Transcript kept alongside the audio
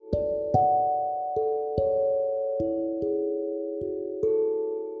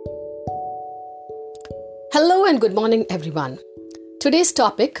Hello and good morning, everyone. Today's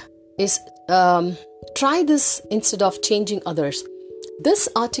topic is try this instead of changing others. This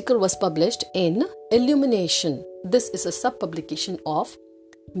article was published in Illumination. This is a sub-publication of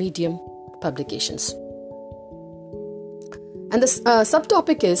Medium Publications. And the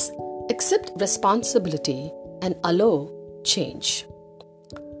subtopic is accept responsibility and allow change.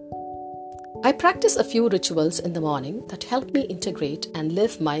 I practice a few rituals in the morning that help me integrate and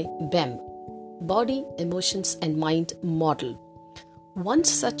live my BEM, body, emotions, and mind model. One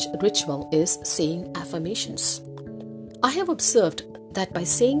such ritual is saying affirmations. I have observed that by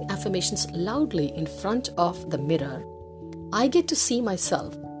saying affirmations loudly in front of the mirror, I get to see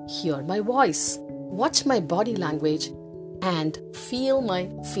myself, hear my voice, watch my body language, and feel my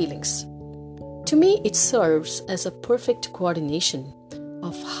feelings. To me, it serves as a perfect coordination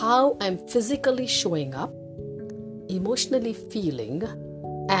of how I'm physically showing up, emotionally feeling,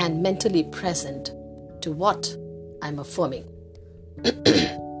 and mentally present to what I'm affirming.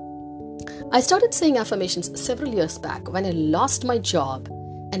 I started saying affirmations several years back when I lost my job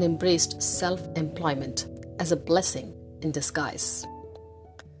and embraced self-employment as a blessing in disguise.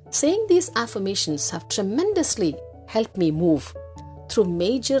 Saying these affirmations have tremendously helped me move through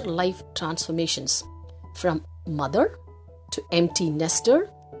major life transformations, from mother to empty nester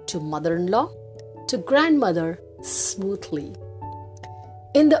to mother-in-law to grandmother, smoothly.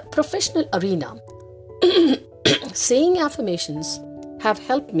 In the professional arena, saying affirmations have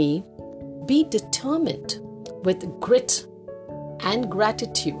helped me be determined with grit and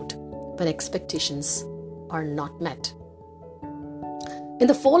gratitude when expectations are not met. In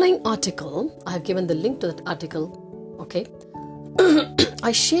the following article, I have given the link to that article, okay?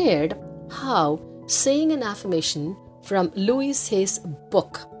 I shared how saying an affirmation from Louise Hay's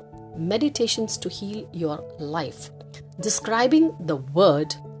book, Meditations to Heal Your Life, describing the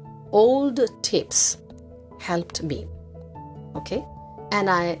word old tapes, helped me. Okay? And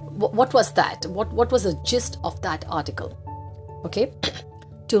what was that? What was the gist of that article? Okay?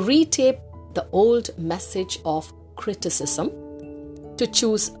 To retape the old message of criticism, to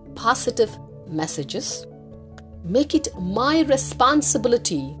choose positive messages, make it my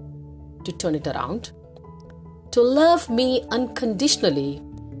responsibility to turn it around, to love me unconditionally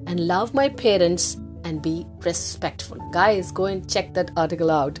and love my parents and be respectful. Guys, go and check that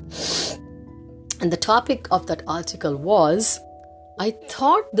article out. And the topic of that article was, I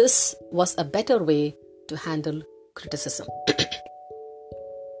thought this was a better way to handle criticism.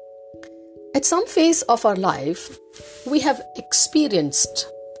 At some phase of our life, we have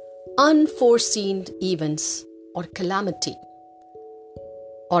experienced unforeseen events or calamity,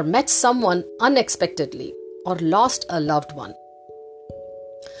 or met someone unexpectedly, or lost a loved one.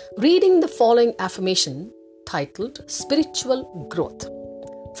 Reading the following affirmation titled Spiritual Growth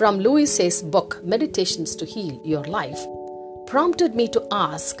from Louise Hay's book Meditations to Heal Your Life prompted me to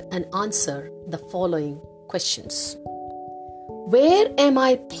ask and answer the following questions. Where am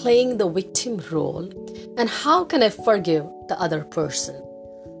I playing the victim role, and how can I forgive the other person?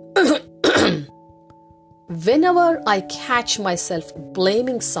 Whenever I catch myself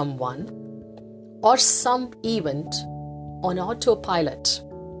blaming someone or some event on autopilot,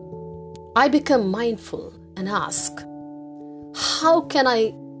 I become mindful and ask, how can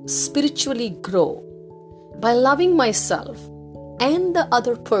I spiritually grow by loving myself and the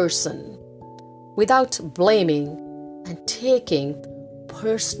other person without blaming and taking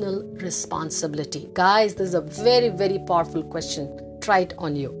personal responsibility? Guys, this is a very, very powerful question. Try it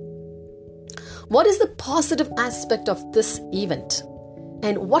on you. What is the positive aspect of this event?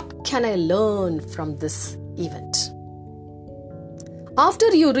 And what can I learn from this event?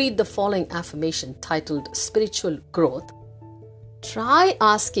 After you read the following affirmation titled Spiritual Growth, try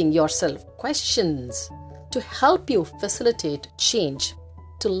asking yourself questions to help you facilitate change,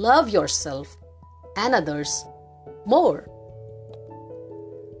 to love yourself and others more.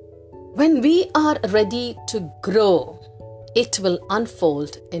 When we are ready to grow, it will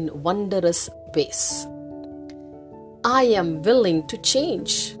unfold in wondrous ways. I am willing to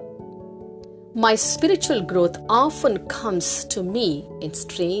change. My spiritual growth often comes to me in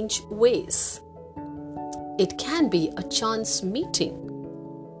strange ways. It can be a chance meeting,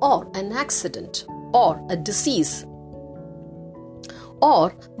 or an accident, or a disease,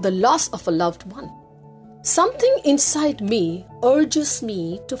 or the loss of a loved one. Something inside me urges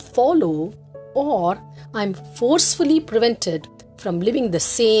me to follow, or I'm forcefully prevented from living the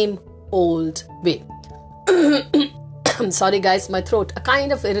same old way. I'm sorry guys, my throat, a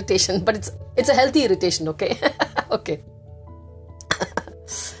kind of irritation, but it's a healthy irritation, okay? Okay.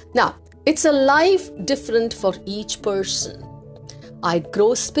 Now, it's a life different for each person. I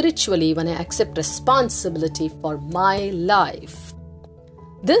grow spiritually when I accept responsibility for my life.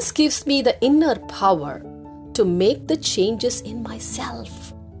 This gives me the inner power to make the changes in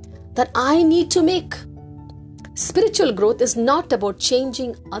myself that I need to make. Spiritual growth is not about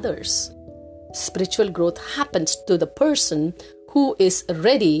changing others. Spiritual growth happens to the person who is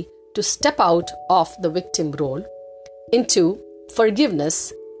ready to step out of the victim role into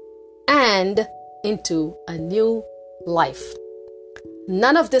forgiveness and into a new life.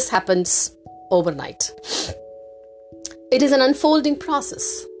 None of this happens overnight. It is an unfolding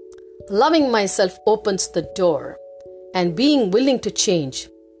process. Loving myself opens the door, and being willing to change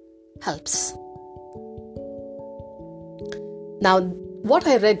helps. Now, what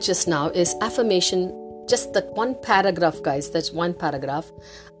I read just now is affirmation, just that one paragraph, guys. That's one paragraph.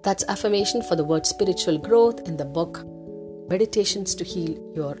 That's affirmation for the word spiritual growth in the book Meditations to Heal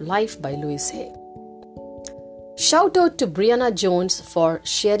Your Life by Louise Hay. Shout out to Brianna Jones for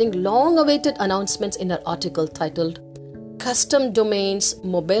sharing long-awaited announcements in her article titled Custom Domains,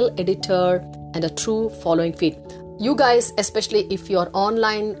 Mobile Editor, and a True Following Feed. You guys, especially if you're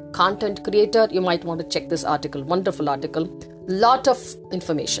online content creator, you might want to check this article. Wonderful article. Lot of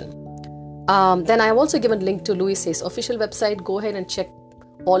information. Then I have also given a link to Louise Hay's official website. Go ahead and check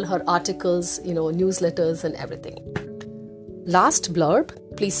all her articles, newsletters and everything. Last blurb,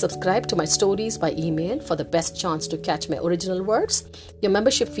 please subscribe to my stories by email for the best chance to catch my original works. Your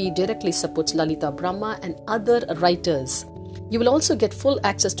membership fee directly supports Lalita Brahma and other writers. You will also get full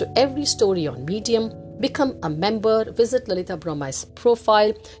access to every story on Medium. Become a member, visit Lalita Brahma's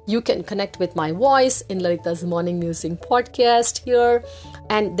profile. You can connect with my voice in Lalita's Morning Musing podcast here.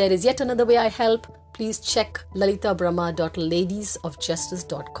 And there is yet another way I help. Please check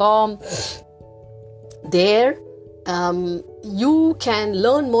lalitabrahma.ladiesofjustice.com. There, you can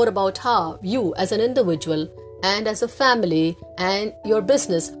learn more about how you as an individual and as a family and your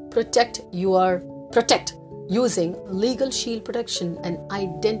business protect using legal shield protection and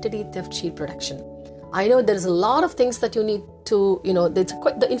identity theft shield protection. I know there is a lot of things that you need to,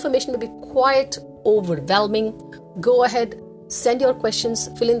 the information may be quite overwhelming. Go ahead, send your questions,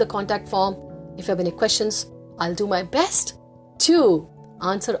 fill in the contact form. If you have any questions, I'll do my best to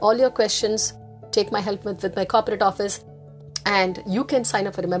answer all your questions. Take my help with my corporate office, and you can sign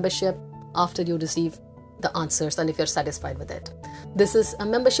up for a membership after you receive the answers and if you're satisfied with it. This is a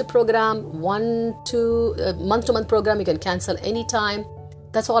membership program, month-to-month program. You can cancel anytime.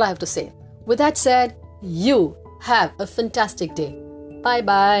 That's all I have to say. With that said, you have a fantastic day.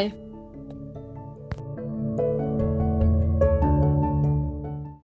 Bye-bye.